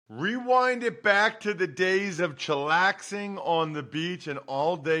Rewind it back to the days of chillaxing on the beach and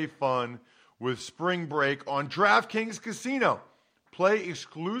all-day fun with spring break on DraftKings Casino. Play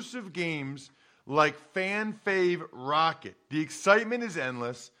exclusive games like Fan Fave Rocket. The excitement is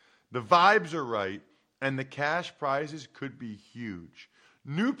endless, the vibes are right, and the cash prizes could be huge.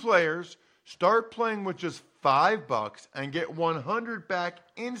 New players start playing with just $5 and get $100 back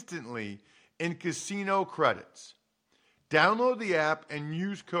instantly in casino credits. Download the app and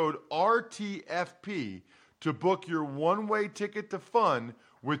use code RTFP to book your one-way ticket to fun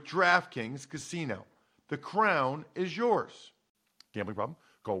with DraftKings Casino. The crown is yours. Gambling problem?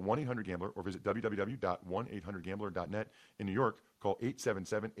 Call 1-800-GAMBLER or visit www.1800gambler.net. In New York, call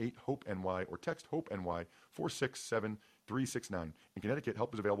 877-8-HOPE-NY or text HOPE-NY 467-369. In Connecticut,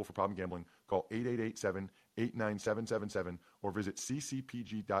 help is available for problem gambling. Call 888-7-897-7777 or visit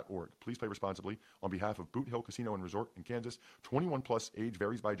ccpg.org. Please play responsibly. On behalf of Boot Hill Casino and Resort in Kansas, 21 plus, age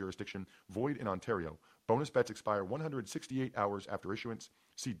varies by jurisdiction, void in Ontario. Bonus bets expire 168 hours after issuance.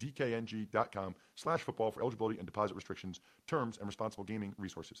 See dkng.com/football for eligibility and deposit restrictions, terms, and responsible gaming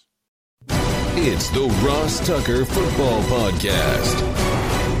resources. It's the Ross Tucker Football Podcast.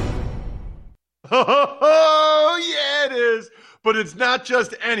 Oh, yeah, it is. But it's not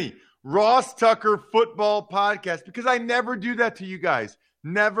just any Ross Tucker Football Podcast, because I never do that to you guys.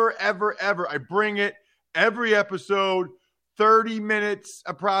 Never, ever, ever. I bring it every episode, 30 minutes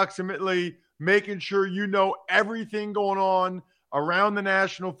approximately, making sure you know everything going on around the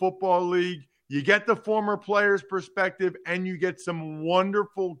National Football League. You get the former player's perspective, and you get some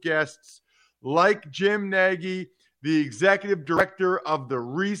wonderful guests like Jim Nagy, the executive director of the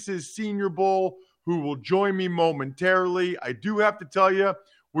Reese's Senior Bowl, who will join me momentarily. I do have to tell you,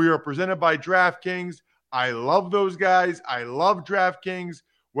 we are presented by DraftKings. I love those guys. I love DraftKings.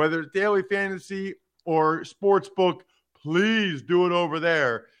 Whether it's daily fantasy or sportsbook, please do it over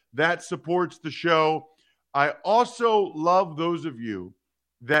there. That supports the show. I also love those of you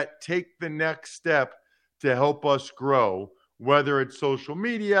that take the next step to help us grow, whether it's social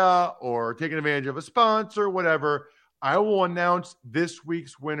media or taking advantage of a sponsor, whatever. I will announce this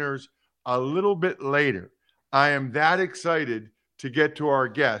week's winners a little bit later. I am that excited to get to our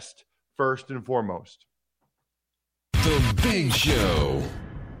guest first and foremost. The Big Show.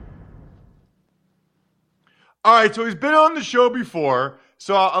 All right, so he's been on the show before,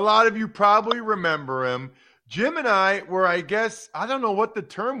 so a lot of you probably remember him. Jim and I were, I guess, I don't know what the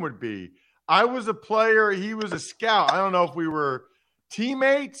term would be. I was a player, he was a scout. I don't know if we were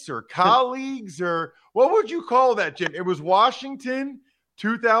teammates or colleagues or what would you call that, Jim? It was Washington,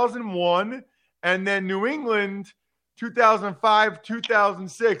 2001, and then New England, 2005,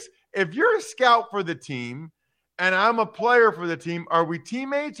 2006. If you're a scout for the team and I'm a player for the team, are we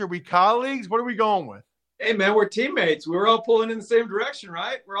teammates? Are we colleagues? What are we going with? Hey, man, we're teammates. We're all pulling in the same direction,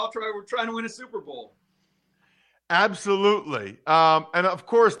 right? We're trying to win a Super Bowl. Absolutely. And, of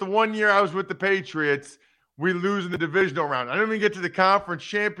course, the 1 year I was with the Patriots, we lose in the divisional round. I didn't even get to the conference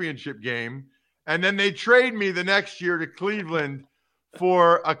championship game. And then they trade me the next year to Cleveland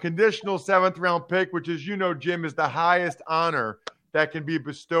for a conditional seventh-round pick, which, as you know, Jim, is the highest honor that can be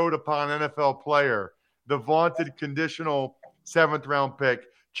bestowed upon an NFL player, the vaunted conditional seventh-round pick.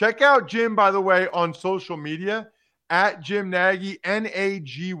 Check out Jim, by the way, on social media, at Jim Nagy,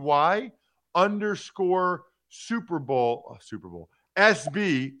 NAGY _Super Bowl,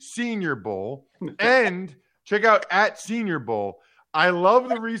 SB, Senior Bowl, and check out at Senior Bowl. I love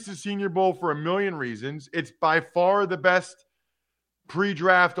the Reese's Senior Bowl for a million reasons. It's by far the best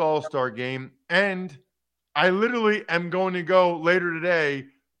pre-draft all-star game, and I literally am going to go later today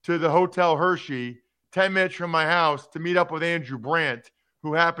to the Hotel Hershey, 10 minutes from my house, to meet up with Andrew Brandt,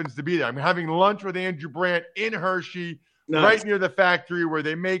 who happens to be there. I'm having lunch with Andrew Brandt in Hershey, Nice. right near the factory where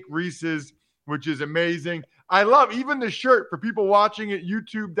they make Reese's, which is amazing. I love even the shirt for people watching at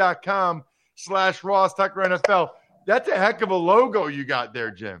youtube.com/Ross Tucker NFL. That's a heck of a logo you got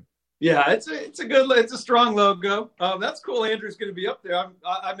there, Jim. Yeah, it's a strong logo. That's cool. Andrew's going to be up there.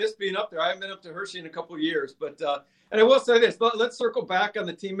 I miss being up there. I haven't been up to Hershey in a couple of years, but and I will say this. Let's circle back on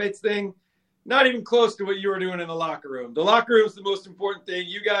the teammates thing. Not even close to what you were doing in the locker room. The locker room is the most important thing.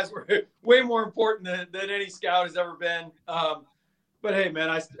 You guys were way more important than any scout has ever been. But hey,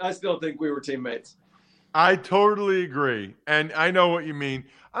 man, I still think we were teammates. I totally agree, and I know what you mean.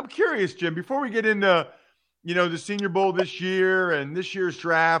 I'm curious, Jim, before we get into, the Senior Bowl this year and this year's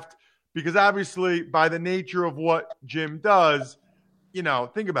draft, because obviously by the nature of what Jim does,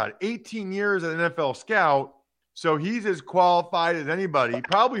 think about it, 18 years as an NFL scout, so he's as qualified as anybody,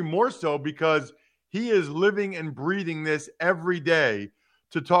 probably more so because he is living and breathing this every day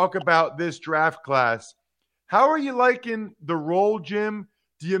to talk about this draft class. How are you liking the role, Jim,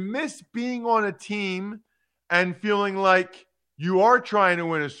 Do you miss being on a team and feeling like you are trying to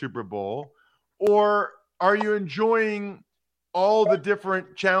win a Super Bowl? Or are you enjoying all the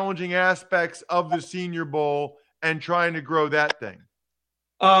different challenging aspects of the Senior Bowl and trying to grow that thing?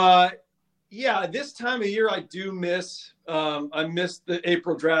 Yeah, this time of year I do miss. I miss the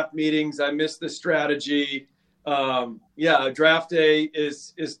April draft meetings. I miss the strategy. Draft day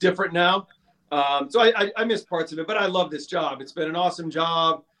is different now. So I miss parts of it, but I love this job. It's been an awesome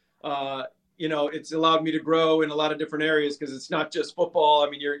job. It's allowed me to grow in a lot of different areas because it's not just football. I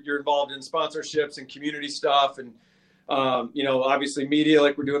mean, you're involved in sponsorships and community stuff and, obviously media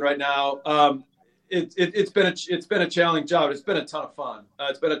like we're doing right now. It's been a challenging job. It's been a ton of fun.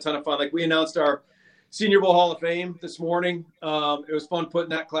 Like we announced our Senior Bowl Hall of Fame this morning. It was fun putting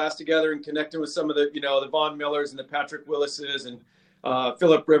that class together and connecting with some of the Von Millers and the Patrick Willises and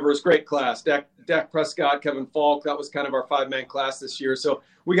Phillip Rivers. Great class. Dak Prescott, Kevin Falk. That was kind of our 5-man class this year. So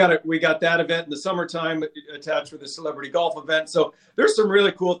we got that event in the summertime attached with the celebrity golf event. So there's some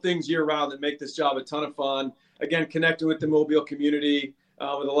really cool things year round that make this job a ton of fun. Again, connecting with the Mobile community.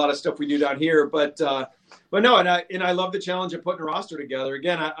 With a lot of stuff we do down here, but no, and I love the challenge of putting a roster together.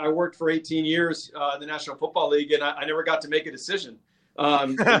 Again, I worked for 18 years in the National Football League, and I never got to make a decision. I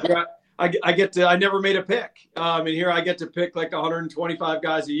never made a pick, and here I get to pick like 125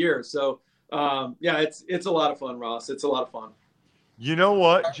 guys a year. So it's a lot of fun, Ross. It's a lot of fun. You know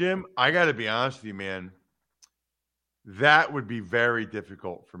what, Jim? I got to be honest with you, man. That would be very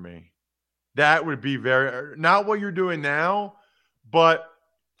difficult for me. That would be not what you're doing now, but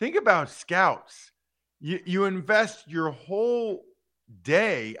think about scouts. You invest your whole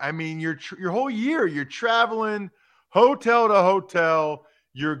day. I mean, your whole year. You're traveling hotel to hotel.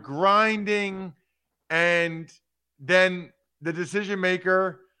 You're grinding, and then the decision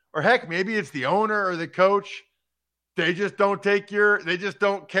maker, or heck, maybe it's the owner or the coach. They just don't they just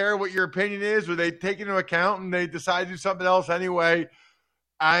don't care what your opinion is, or they take it into account and they decide to do something else anyway.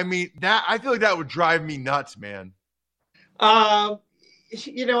 I mean, I feel like that would drive me nuts, man.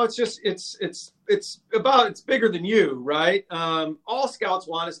 It's bigger than you, right? All scouts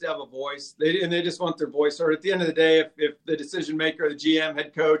want us to have a voice. They just want their voice. Or at the end of the day, if the decision maker, the GM,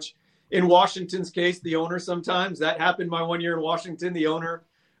 head coach, in Washington's case, the owner sometimes, that happened my 1 year in Washington. The owner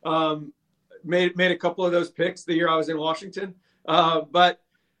made a couple of those picks the year I was in Washington. But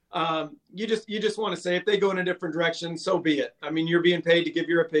you just want to say if they go in a different direction, so be it. I mean, you're being paid to give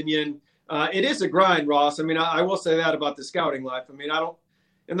your opinion. It is a grind, Ross. I mean, I will say that about the scouting life. I mean,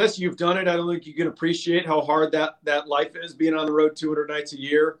 unless you've done it, I don't think you can appreciate how hard that life is, being on the road 200 nights a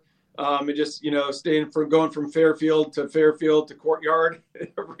year. And just, going from Fairfield to Courtyard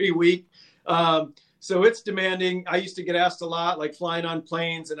every week. So it's demanding. I used to get asked a lot, like flying on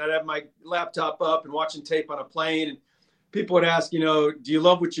planes, and I'd have my laptop up and watching tape on a plane. And people would ask, do you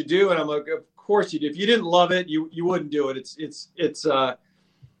love what you do? And I'm like, of course you do. If you didn't love it, you wouldn't do it. It's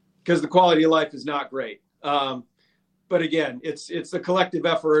because the quality of life is not great. But again, it's the collective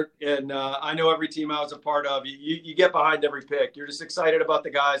effort. And I know every team I was a part of, you get behind every pick. You're just excited about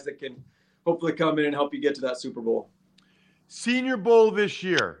the guys that can hopefully come in and help you get to that Super Bowl. Senior Bowl this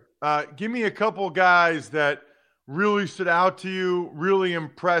year. Give me a couple guys that really stood out to you, really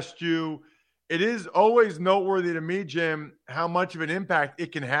impressed you. It is always noteworthy to me, Jim, how much of an impact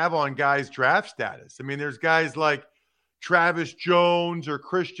it can have on guys' draft status. I mean, there's guys like Travis Jones or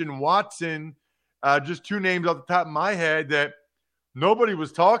Christian Watson, just two names off the top of my head that nobody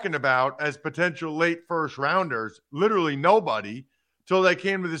was talking about as potential late first rounders, literally nobody, till they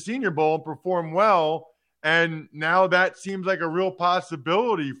came to the Senior Bowl and performed well. And now that seems like a real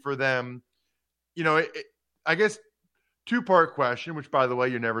possibility for them. I guess two-part question, which, by the way,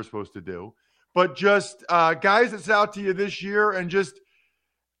 you're never supposed to do. But just guys that's out to you this year, and just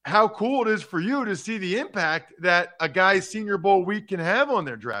how cool it is for you to see the impact that a guy's Senior Bowl week can have on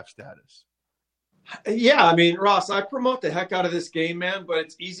their draft status. Yeah, I mean, Ross, I promote the heck out of this game, man, but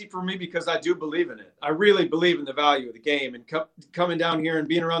it's easy for me because I do believe in it. I really believe in the value of the game and coming down here and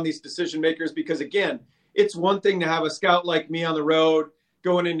being around these decision makers because, again, it's one thing to have a scout like me on the road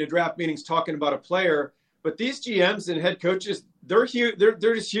going into draft meetings talking about a player, but these GMs and head coaches, they're huge. They're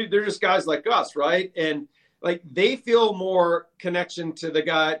just huge. They're just guys like us, right? And like they feel more connection to the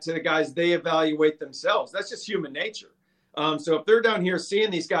guys they evaluate themselves. That's just human nature. So if they're down here seeing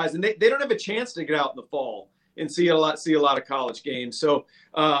these guys, and they don't have a chance to get out in the fall and see a lot of college games. So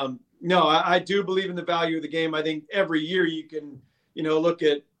no, I do believe in the value of the game. I think every year you can look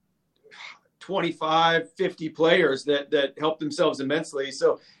at 25, 50 players that help themselves immensely.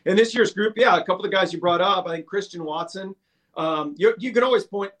 So in this year's group, yeah, a couple of guys you brought up, I think Christian Watson, you can always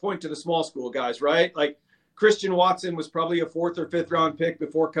point to the small school guys, right? Like Christian Watson was probably a 4th or 5th round pick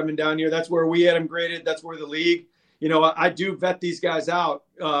before coming down here. That's where we had him graded. That's where the league, I do vet these guys out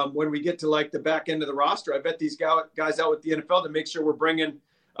when we get to like the back end of the roster. I vet these guys out with the NFL to make sure we're bringing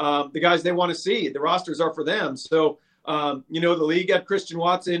the guys they want to see. The rosters are for them. So, the league had Christian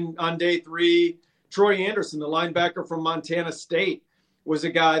Watson on day 3. Troy Anderson, the linebacker from Montana State, was a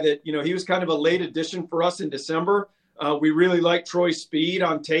guy that, he was kind of a late addition for us in December. We really liked Troy's speed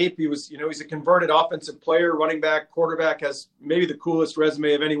on tape. He was, he's a converted offensive player, running back, quarterback, has maybe the coolest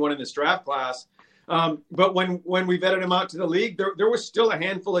resume of anyone in this draft class. But when we vetted him out to the league, there was still a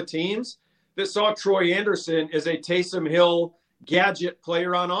handful of teams that saw Troy Anderson as a Taysom Hill gadget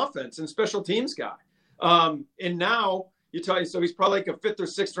player on offense and special teams guy. And now so he's probably like a 5th or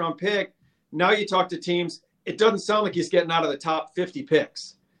 6th round pick. Now you talk to teams, it doesn't sound like he's getting out of the top 50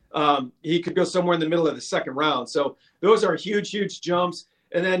 picks. He could go somewhere in the middle of the 2nd round. So those are huge, huge jumps.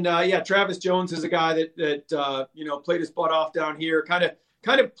 And then, Travis Jones is a guy that played his butt off down here, kind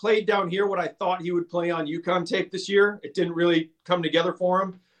of played down here what I thought he would play on UConn tape this year. It didn't really come together for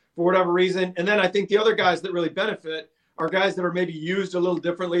him for whatever reason. And then I think the other guys that really benefit are guys that are maybe used a little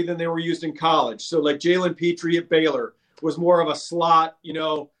differently than they were used in college. So like Jalen Petrie at Baylor was more of a slot,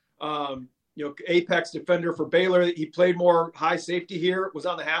 apex defender for Baylor. He played more high safety here, was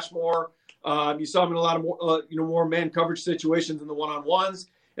on the hash more. You saw him in a lot of more, more man coverage situations than the one-on-ones.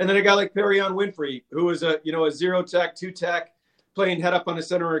 And then a guy like Perion Winfrey, who was a 0-tech, 2-tech, playing head up on the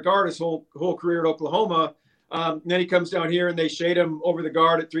center or guard his whole career at Oklahoma. And then he comes down here and they shade him over the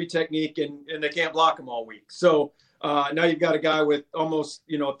guard at 3 technique and they can't block him all week. So now you've got a guy with almost,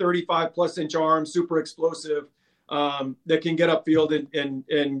 35 plus inch arms, super explosive, that can get upfield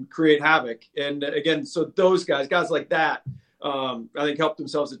and create havoc. And again, so those guys like that, I think helped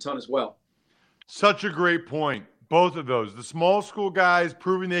themselves a ton as well. Such a great point. Both of those, the small school guys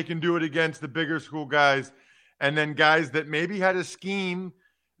proving they can do it against the bigger school guys, and then guys that maybe had a scheme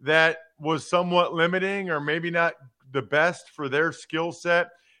that was somewhat limiting or maybe not the best for their skill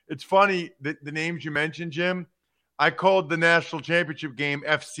set. It's funny that the names you mentioned, Jim, I called the national championship game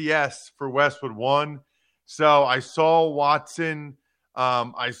FCS for Westwood 1. So I saw Watson.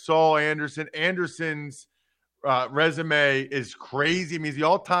 I saw Anderson. Anderson's resume is crazy. I mean, he's the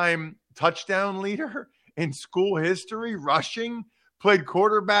all-time touchdown leader in school history, rushing, played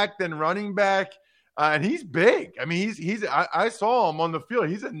quarterback, then running back. And he's big. I mean, I saw him on the field.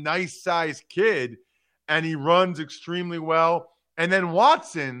 He's a nice sized kid and he runs extremely well. And then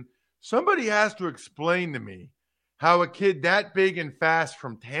Watson, somebody has to explain to me how a kid that big and fast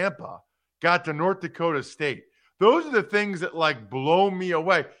from Tampa got to North Dakota State. Those are the things that like blow me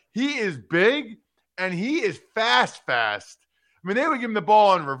away. He is big and he is fast. I mean, they would give him the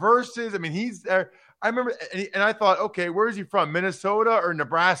ball on reverses. I mean, he's there. I remember, and I thought, okay, where is he from? Minnesota or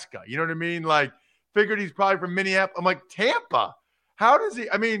Nebraska? You know what I mean? Like, figured he's probably from Minneapolis. I'm like, Tampa. How does he?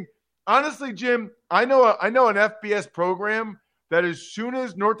 I mean, honestly, Jim, I know an FBS program that as soon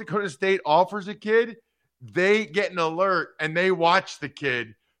as North Dakota State offers a kid, they get an alert and they watch the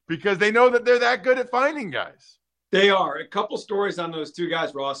kid because they know that they're that good at finding guys. They are. A couple stories on those two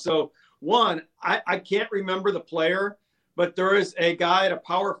guys, Ross. So one, I can't remember the player, but there is a guy at a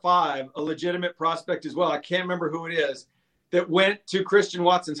Power 5, a legitimate prospect as well. I can't remember who it is, that went to Christian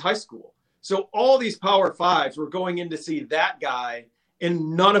Watson's high school. So all these Power 5s were going in to see that guy,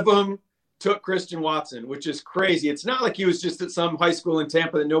 and none of them took Christian Watson, which is crazy. It's not like he was just at some high school in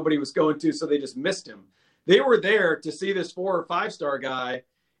Tampa that nobody was going to, so they just missed him. They were there to see this 4 or 5-star guy,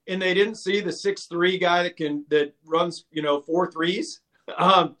 and they didn't see the 6'3" guy that runs 4 threes.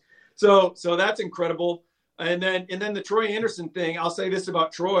 So that's incredible. And then the Troy Anderson thing. I'll say this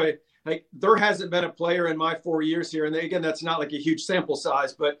about Troy: like there hasn't been a player in my 4 years here, and again, that's not like a huge sample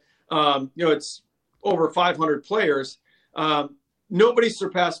size, but it's over 500 players. Nobody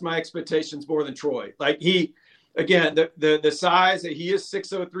surpassed my expectations more than Troy. Like he, again, the size, he is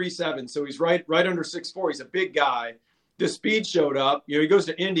 6'0", so he's right under 6'4". He's a big guy. The speed showed up. He goes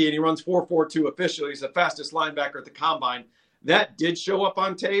to Indy and he runs 4.42 officially. He's the fastest linebacker at the combine. That did show up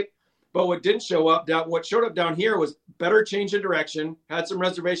on tape. But what didn't show up, what showed up down here was better change of direction. Had some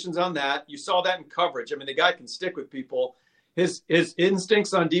reservations on that. You saw that in coverage. I mean, the guy can stick with people. His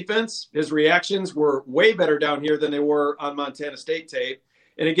instincts on defense, his reactions were way better down here than they were on Montana State tape.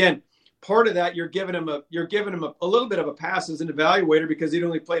 And again, part of that, you're giving him a little bit of a pass as an evaluator because he'd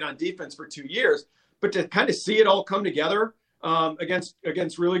only played on defense for 2 years. But to kind of see it all come together against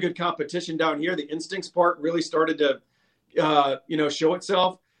really good competition down here, the instincts part really started to show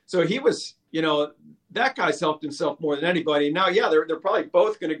itself. So he was, that guy's helped himself more than anybody. Now, yeah, they're probably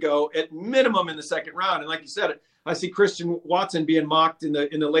both going to go at minimum in the second round. And like you said, I see Christian Watson being mocked in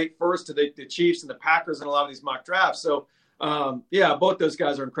the late first to the Chiefs and the Packers in a lot of these mock drafts. So, both those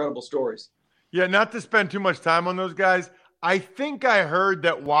guys are incredible stories. Yeah, not to spend too much time on those guys. I think I heard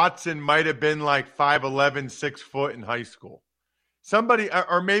that Watson might have been like 5'11", 6 foot in high school. Somebody,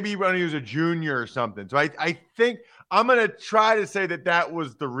 or maybe when he was a junior or something. So I think I'm going to try to say that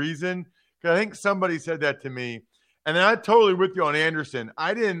was the reason, because I think somebody said that to me. And then I'm totally with you on Anderson.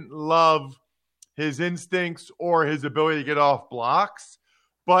 I didn't love his instincts or his ability to get off blocks,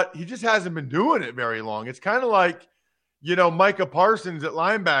 but he just hasn't been doing it very long. It's kind of like, Micah Parsons at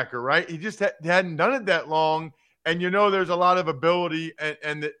linebacker, right? He just hadn't done it that long. And there's a lot of ability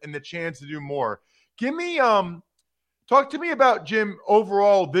and the chance to do more. Give me talk to me about, Jim,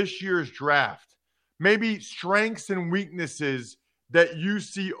 overall this year's draft. Maybe strengths and weaknesses that you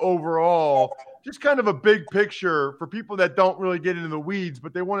see overall. Just kind of a big picture for people that don't really get into the weeds,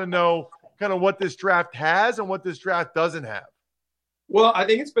 but they want to know kind of what this draft has and what this draft doesn't have. Well, I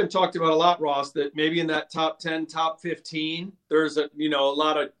think it's been talked about a lot, Ross, that maybe in that top 10, top 15, there's a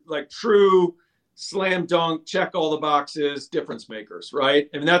lot of like true slam dunk, check all the boxes, difference makers, right?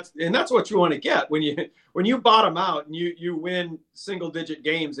 And that's what you want to get when you bottom out and you win single digit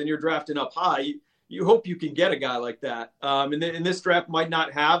games and you're drafting up high. You hope you can get a guy like that. And this draft might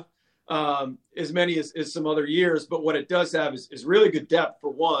not have as many as some other years, but what it does have is really good depth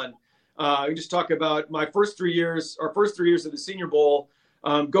for one. We just talk about our first 3 years of the Senior Bowl.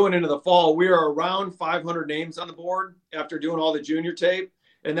 Going into the fall, we are around 500 names on the board after doing all the junior tape.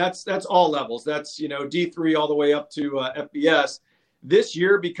 And that's all levels. That's, D3 all the way up to FBS. This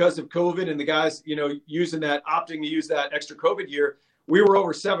year, because of COVID and the guys, opting to use that extra COVID year, we were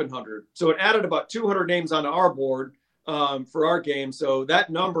over 700. So it added about 200 names onto our board for our game. So that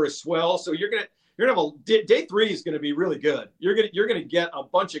number is swell. So you're going to have day 3 is going to be really good. You're going to get a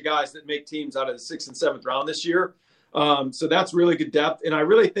bunch of guys that make teams out of the 6th and 7th round this year. So that's really good depth. And I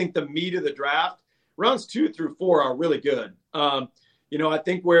really think the meat of the draft, rounds 2 through 4 are really good. I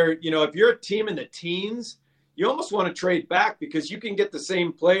think where, if you're a team in the teens, you almost want to trade back because you can get the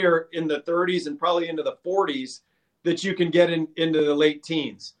same player in the 30s and probably into the 40s that you can get into the late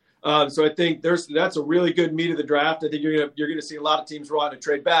teens. So I think that's a really good meat of the draft. I think you're going to see a lot of teams wanting to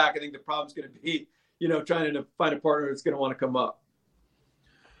trade back. I think the problem's going to be, trying to find a partner that's going to want to come up.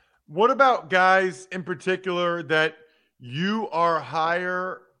 What about guys in particular that you are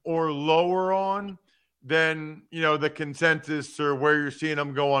higher or lower on than, the consensus or where you're seeing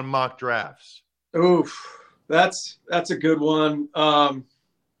them go on mock drafts? Oof, that's a good one.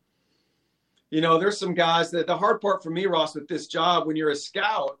 There's some guys that the hard part for me, Ross, with this job, when you're a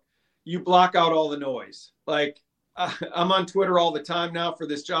scout, you block out all the noise. Like I'm on Twitter all the time now for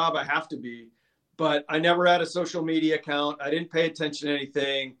this job. I have to be, but I never had a social media account. I didn't pay attention to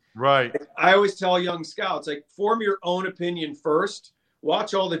anything. Right. I always tell young scouts, like, form your own opinion first.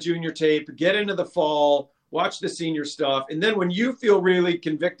 Watch all the junior tape, get into the fall, watch the senior stuff. And then when you feel really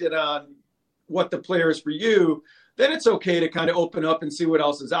convicted on what the player is for you, then it's okay to kind of open up and see what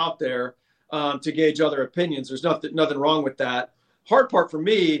else is out there to gauge other opinions. There's nothing wrong with that. Hard part for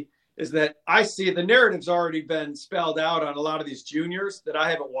me is that I see the narrative's already been spelled out on a lot of these juniors that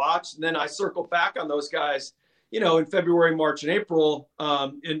I haven't watched. And then I circle back on those guys, in February, March, and April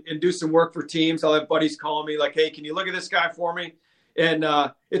and do some work for teams. I'll have buddies call me like, hey, can you look at this guy for me? And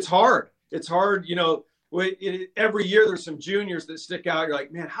it's hard. It's hard. Every year there's some juniors that stick out. You're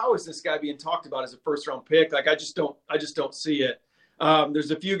like, man, how is this guy being talked about as a first round pick? Like, I just don't see it.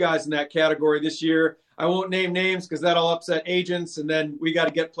 There's a few guys in that category this year. I won't name names because that'll upset agents. And then we got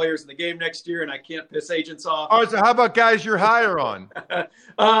to get players in the game next year, and I can't piss agents off. All right. So how about guys you're higher on?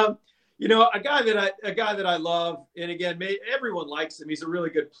 A guy that I love, and again, everyone likes him. He's a really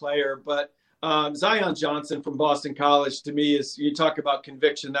good player, but Zion Johnson from Boston College, to me, is, you talk about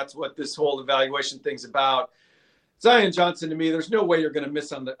conviction. That's what this whole evaluation thing's about. Zion Johnson, to me, there's no way you're going to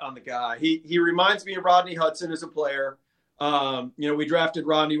miss on the guy. He reminds me of Rodney Hudson as a player. We drafted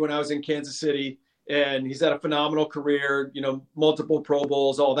Rodney when I was in Kansas City, and he's had a phenomenal career, multiple Pro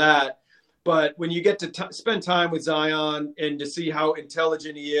Bowls, all that. But when you get to spend time with Zion and to see how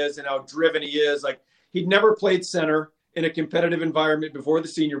intelligent he is and how driven he is, like, he'd never played center in a competitive environment before the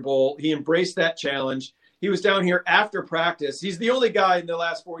Senior Bowl. He embraced that challenge. He was down here after practice. He's the only guy in the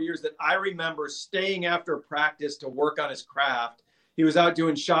last 4 years that I remember staying after practice to work on his craft. He was out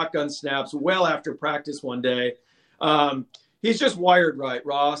doing shotgun snaps well after practice one day. He's just wired right,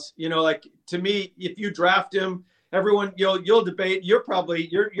 Ross. To me, if you draft him, everyone, you'll debate. You're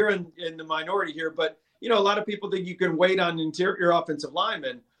in the minority here, but a lot of people think you can wait on interior offensive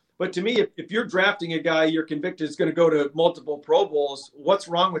linemen. But to me, if you're drafting a guy you're convicted is going to go to multiple Pro Bowls, what's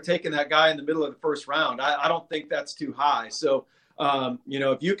wrong with taking that guy in the middle of the first round? I don't think that's too high. So,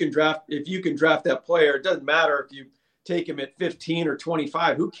 if you can draft that player, it doesn't matter if you take him at 15 or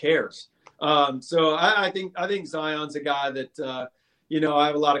 25. Who cares? So I think Zion's a guy that I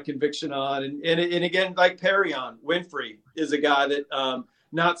have a lot of conviction on, and again, like Perrion Winfrey is a guy that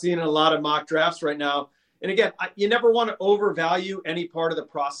not seeing in a lot of mock drafts right now. And again, you never want to overvalue any part of the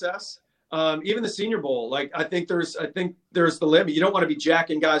process. Even the Senior Bowl, like I think there's the limit. You don't want to be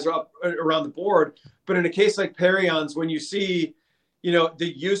jacking guys up around the board, but in a case like Perrion's, when you see,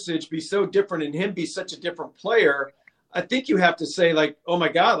 the usage be so different and him be such a different player, I think you have to say, like, oh my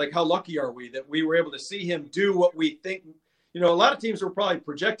God, like how lucky are we that we were able to see him do what we think. A lot of teams were probably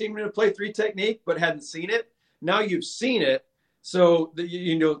projecting him to play 3 technique, but hadn't seen it. Now you've seen it. So,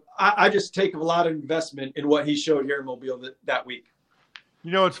 I just take a lot of investment in what he showed here in Mobile that week.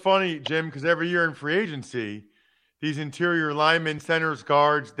 It's funny, Jim, because every year in free agency, these interior linemen, centers,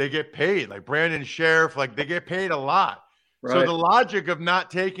 guards, they get paid. Like Brandon Sheriff, like they get paid a lot. Right. So the logic of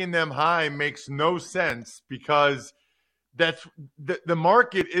not taking them high makes no sense because that's the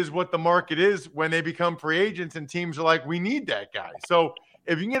market is what the market is when they become free agents and teams are like, we need that guy. So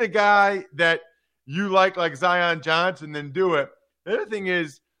if you can get a guy that you like Zion Johnson, then do it. The other thing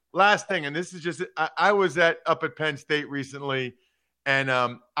is, last thing, and this is just, I was up at Penn State recently, and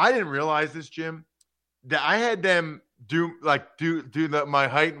I didn't realize this, Jim, that I had them do my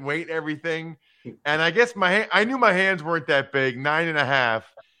height and weight, everything. And I guess I knew my hands weren't that big, 9.5.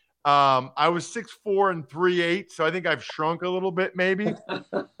 I was 6'4" and 3/8, so I think I've shrunk a little bit maybe.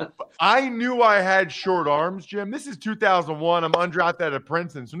 I knew I had short arms, Jim. This is 2001. I'm undrafted at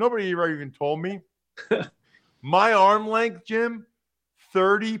Princeton, so nobody ever even told me. My arm length, Jim,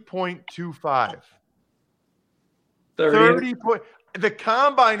 30.25. 30. The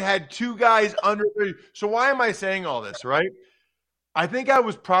combine had 2 guys under 30. So why am I saying all this, right? I think I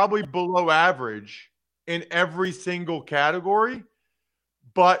was probably below average in every single category,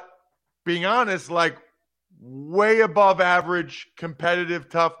 but being honest, like way above average competitive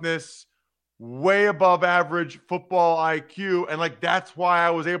toughness, way above average football IQ. And like, that's why I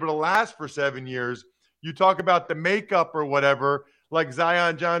was able to last for 7 years. You talk about the makeup or whatever, like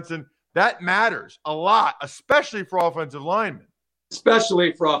Zion Johnson, that matters a lot, especially for offensive linemen.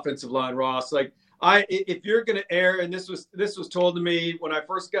 Especially for offensive line, Ross. Like if you're going to err, and this was told to me when I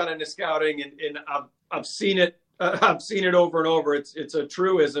first got into scouting, and I've seen it. I've seen it over and over. It's a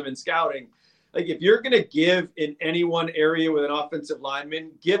truism in scouting. Like if you're going to give in any one area with an offensive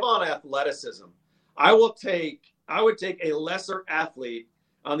lineman, give on athleticism. I would take a lesser athlete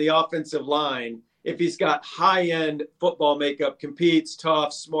on the offensive line if he's got high-end football makeup, competes,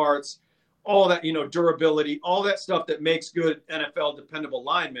 tough, smarts, all that, durability, all that stuff that makes good NFL dependable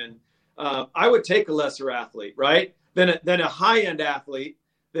linemen. I would take a lesser athlete, right? Than a high-end athlete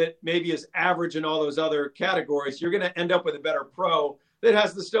that maybe is average in all those other categories. You're going to end up with a better pro that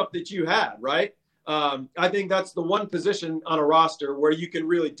has the stuff that you had, right? I think that's the one position on a roster where you can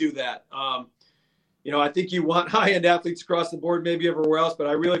really do that. I think you want high-end athletes across the board, maybe everywhere else, but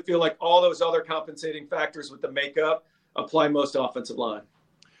I really feel like all those other compensating factors with the makeup apply most to offensive line.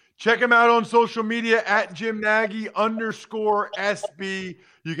 Check him out on social media at Jim Nagy _SB.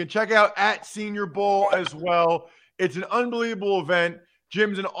 You can check out at Senior Bowl as well. It's an unbelievable event.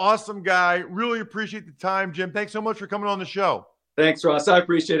 Jim's an awesome guy. Really appreciate the time, Jim. Thanks so much for coming on the show. Thanks, Ross. I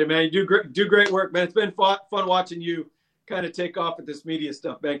appreciate it, man. You do great work, man. It's been fun watching you kind of take off with this media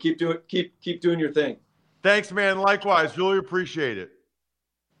stuff, man. Keep doing your thing. Thanks, man. Likewise. Really appreciate it.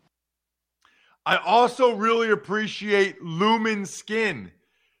 I also really appreciate Lumen Skin.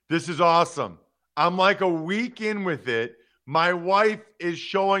 This is awesome. I'm like a week in with it. My wife is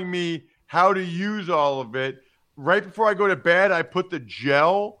showing me how to use all of it. Right before I go to bed, I put the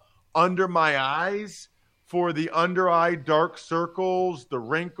gel under my eyes for the under eye dark circles, the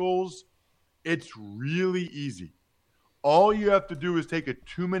wrinkles. It's really easy. All you have to do is take a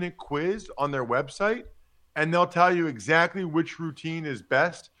 2-minute quiz on their website, and they'll tell you exactly which routine is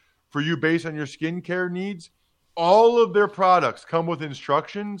best for you based on your skincare needs. All of their products come with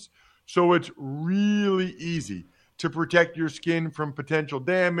instructions, so it's really easy to protect your skin from potential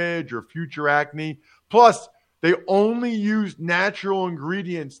damage or future acne. Plus, they only use natural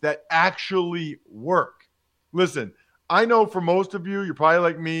ingredients that actually work. Listen, I know for most of you, you're probably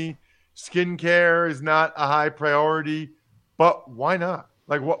like me, skincare is not a high priority, but why not?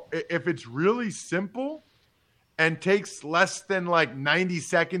 Like, what if it's really simple and takes less than like 90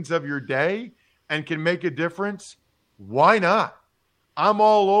 seconds of your day and can make a difference? Why not? I'm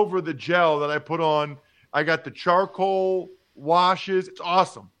all over the gel that I put on. I got the charcoal washes. It's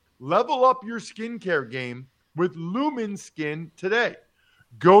awesome. Level up your skincare game with Lumen Skin today.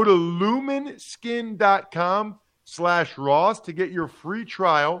 Go to lumenskin.com/Ross to get your free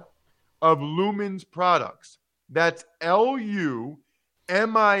trial of Lumen's products. That's LUMIN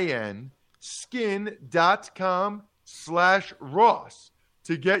skin.com/Ross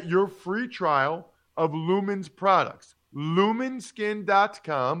to get your free trial of Lumen's products.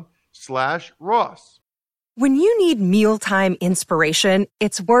 lumenskin.com/Ross. When you need mealtime inspiration,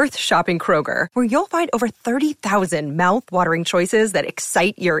 it's worth shopping Kroger, where you'll find over 30,000 mouth-watering choices that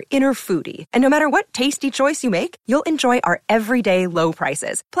excite your inner foodie. And no matter what tasty choice you make, you'll enjoy our everyday low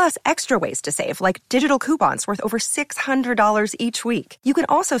prices, plus extra ways to save, like digital coupons worth over $600 each week. You can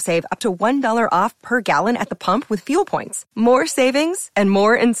also save up to $1 off per gallon at the pump with fuel points. More savings and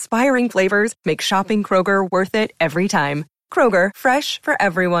more inspiring flavors make shopping Kroger worth it every time. Kroger, fresh for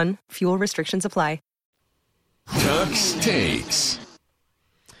everyone. Fuel restrictions apply. Tuck's Takes.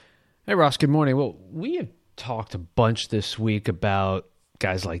 Hey, Ross, good morning. Well, we have talked a bunch this week about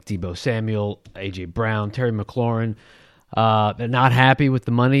guys like Deebo Samuel, A.J. Brown, Terry McLaurin. They're not happy with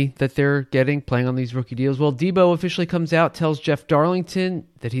the money that they're getting playing on these rookie deals. Well, Deebo officially comes out, tells Jeff Darlington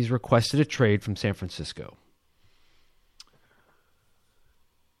that he's requested a trade from San Francisco.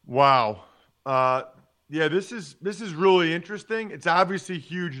 Wow. Yeah, this is really interesting. It's obviously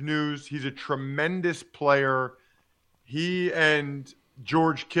huge news. He's a tremendous player. He and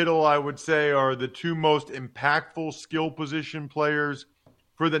George Kittle, I would say, are the two most impactful skill position players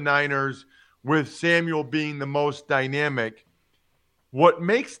for the Niners, with Samuel being the most dynamic. What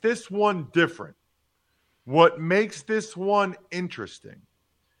makes this one different, what makes this one interesting,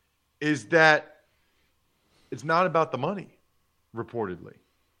 is that it's not about the money, reportedly.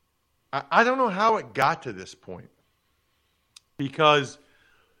 I don't know how it got to this point, because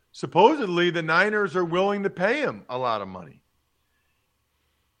supposedly the Niners are willing to pay him a lot of money.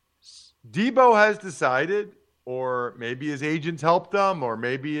 Deebo has decided, or maybe his agents helped him, or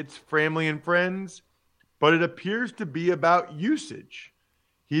maybe it's family and friends, but it appears to be about usage.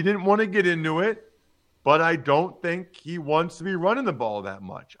 He didn't want to get into it, but I don't think he wants to be running the ball that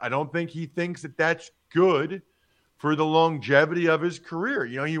much. I don't think he thinks that that's good for the longevity of his career.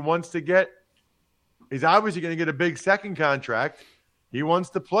 You know, he's obviously going to get a big second contract. He wants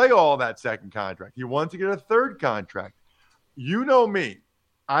to play all that second contract. He wants to get a third contract. You know me,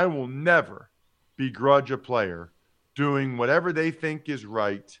 I will never begrudge a player doing whatever they think is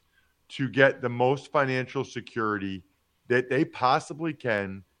right to get the most financial security that they possibly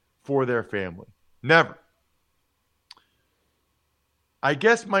can for their family. Never. I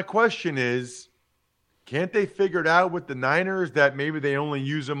guess my question is, can't they figure it out with the Niners that maybe they only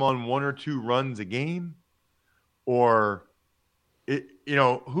use him on one or two runs a game? Or,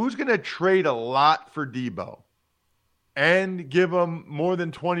 who's going to trade a lot for Deebo and give him more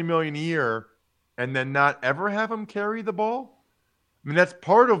than $20 million a year and then not ever have him carry the ball? I mean, that's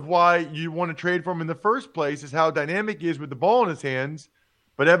part of why you want to trade for him in the first place, is how dynamic he is with the ball in his hands.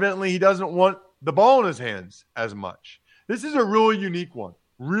 But evidently he doesn't want the ball in his hands as much. This is a really unique one.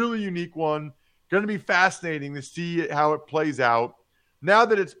 Going to be fascinating to see how it plays out. Now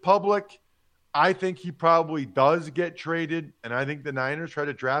that it's public, I think he probably does get traded, and I think the Niners try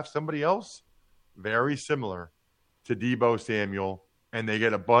to draft somebody else very similar to Deebo Samuel, and they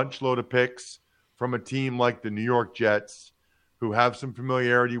get a bunch load of picks from a team like the New York Jets, who have some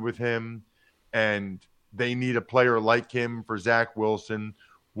familiarity with him, and they need a player like him for Zach Wilson.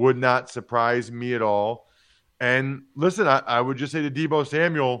 Would not surprise me at all. And listen, I would just say to Deebo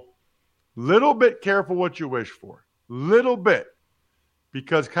Samuel, little bit careful what you wish for. Little bit.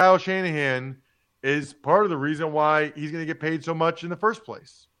 Because Kyle Shanahan is part of the reason why he's going to get paid so much in the first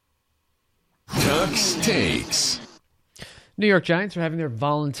place. Tuck's Takes. New York Giants are having their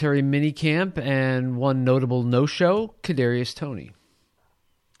voluntary mini camp, and one notable no-show, Kadarius Toney.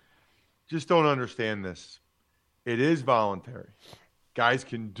 Just don't understand this. It is voluntary. Guys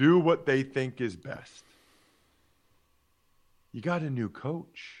can do what they think is best. You got a new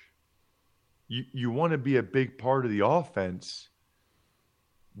coach. You want to be a big part of the offense.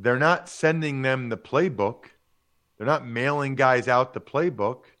 They're not sending them the playbook. They're not mailing guys out the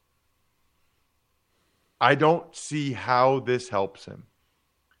playbook. I don't see how this helps him.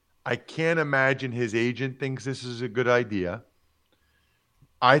 I can't imagine his agent thinks this is a good idea.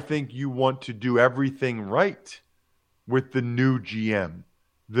 I think you want to do everything right with the new GM,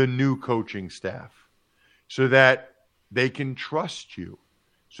 the new coaching staff, so that they can trust you,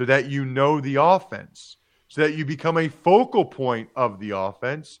 so that you know the offense, so that you become a focal point of the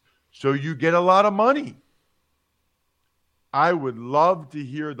offense, so you get a lot of money. I would love to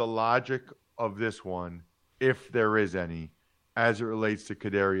hear the logic of this one, if there is any, as it relates to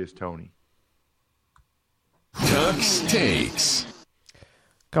Kadarius Toney. Tux Takes.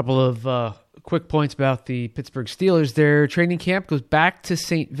 Couple of quick points about the Pittsburgh Steelers. Their training camp goes back to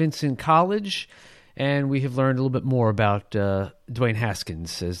St. Vincent College, and we have learned a little bit more about Dwayne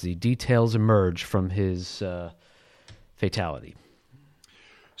Haskins as the details emerge from his fatality.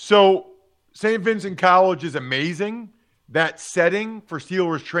 So St. Vincent College is amazing. That setting for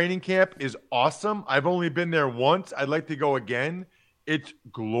Steelers training camp is awesome. I've only been there once. I'd like to go again. It's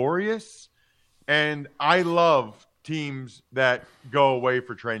glorious. And I love teams that go away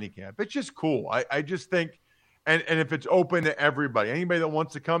for training camp. It's just cool. I just think, and if it's open to everybody, anybody that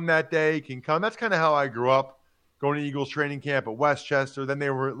wants to come that day can come. That's kind of how I grew up, going to Eagles training camp at Westchester. Then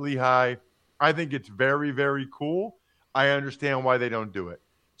they were at Lehigh. I think it's very, very cool. I understand why they don't do it.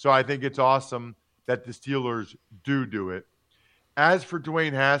 So I think it's awesome that the Steelers do it. As for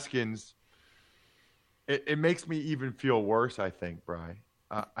Dwayne Haskins, it makes me even feel worse, I think, Bri.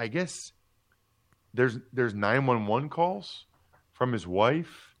 I guess there's 911 calls from his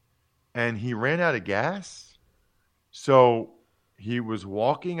wife, and he ran out of gas. So he was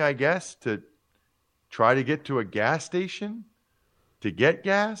walking, I guess, to try to get to a gas station to get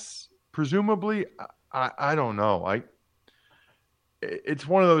gas, presumably. I don't know. It's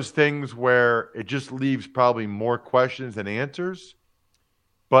one of those things where it just leaves probably more questions than answers.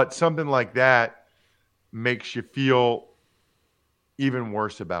 But something like that makes you feel even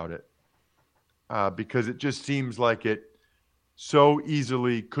worse about it. Because it just seems like it so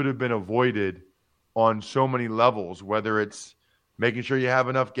easily could have been avoided on so many levels, whether it's making sure you have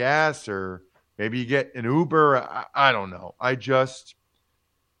enough gas or maybe you get an Uber. I don't know.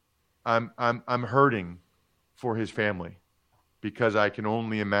 I'm hurting for his family because I can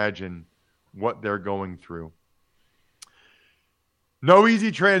only imagine what they're going through. No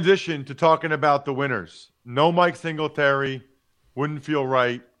easy transition to talking about the winners. No Mike Singletary. Wouldn't feel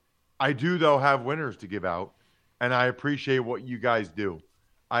right. I do, though, have winners to give out, and I appreciate what you guys do.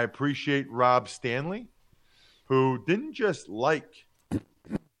 I appreciate Rob Stanley, who didn't just like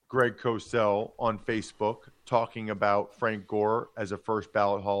Greg Cosell on Facebook talking about Frank Gore as a first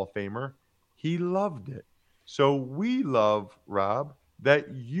ballot Hall of Famer. He loved it. So we love, Rob,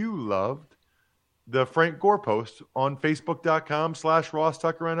 that you loved the Frank Gore post on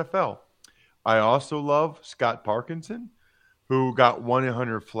Facebook.com/RossTuckerNFL. I also love Scott Parkinson, who got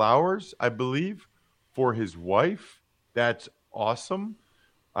 1-800-Flowers, I believe, for his wife. That's awesome.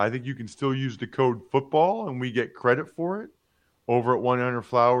 I think you can still use the code football, and we get credit for it over at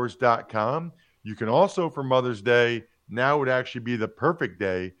 1-800-Flowers.com. You can also, for Mother's Day, now would actually be the perfect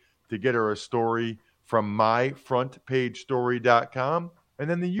day to get her a story from myfrontpagestory.com. And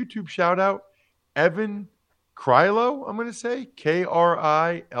then the YouTube shout-out, Evan Krylo, I'm going to say,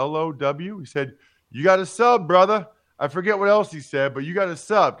 Krilow. He said, "You got a sub, brother." I forget what else he said, but you got a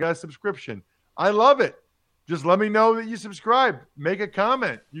sub, got a subscription. I love it. Just let me know that you subscribe. Make a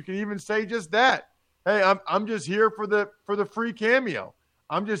comment. You can even say just that. Hey, I'm just here for the free cameo.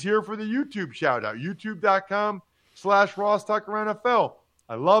 I'm just here for the YouTube shout out. YouTube.com/RossTuckerNFL.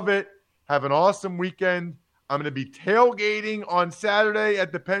 I love it. Have an awesome weekend. I'm going to be tailgating on Saturday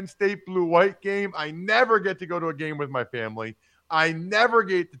at the Penn State Blue-White game. I never get to go to a game with my family. I never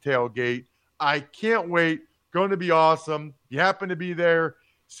get to tailgate. I can't wait. Going to be awesome. You happen to be there,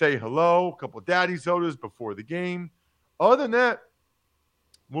 say hello, a couple of daddy sodas before the game. Other than that,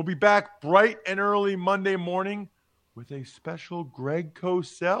 we'll be back bright and early Monday morning with a special Greg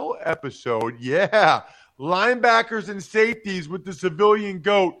Cosell episode. Yeah, linebackers and safeties with the civilian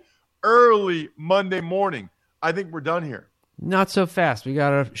GOAT early Monday morning. I think we're done here. Not so fast. We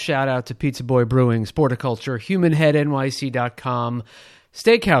got a shout out to Pizza Boy Brewing, Sporticulture, HumanHeadNYC.com,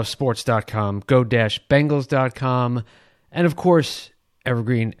 SteakhouseSports.com, Go-Bengals.com, and of course,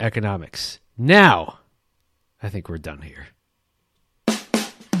 Evergreen Economics. Now, I think we're done here.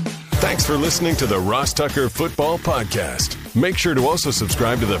 Thanks for listening to the Ross Tucker Football Podcast. Make sure to also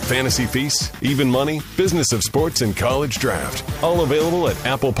subscribe to the Fantasy Feast, Even Money, Business of Sports, and College Draft. All available at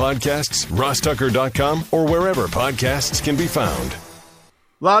Apple Podcasts, RossTucker.com, or wherever podcasts can be found. A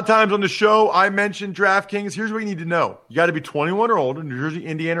lot of times on the show, I mentioned DraftKings. Here's what you need to know. You got to be 21 or older, New Jersey,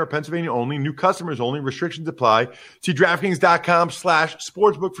 Indiana, or Pennsylvania only. New customers only. Restrictions apply. See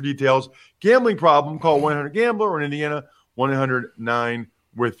DraftKings.com/sportsbook for details. Gambling problem, call 1-800-GAMBLER, or in Indiana,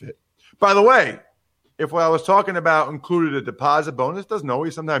 1-800-9-WITH-IT. By the way, if what I was talking about included a deposit bonus, doesn't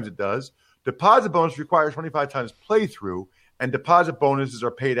always, sometimes it does. Deposit bonus requires 25 times playthrough, and deposit bonuses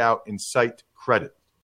are paid out in site credit.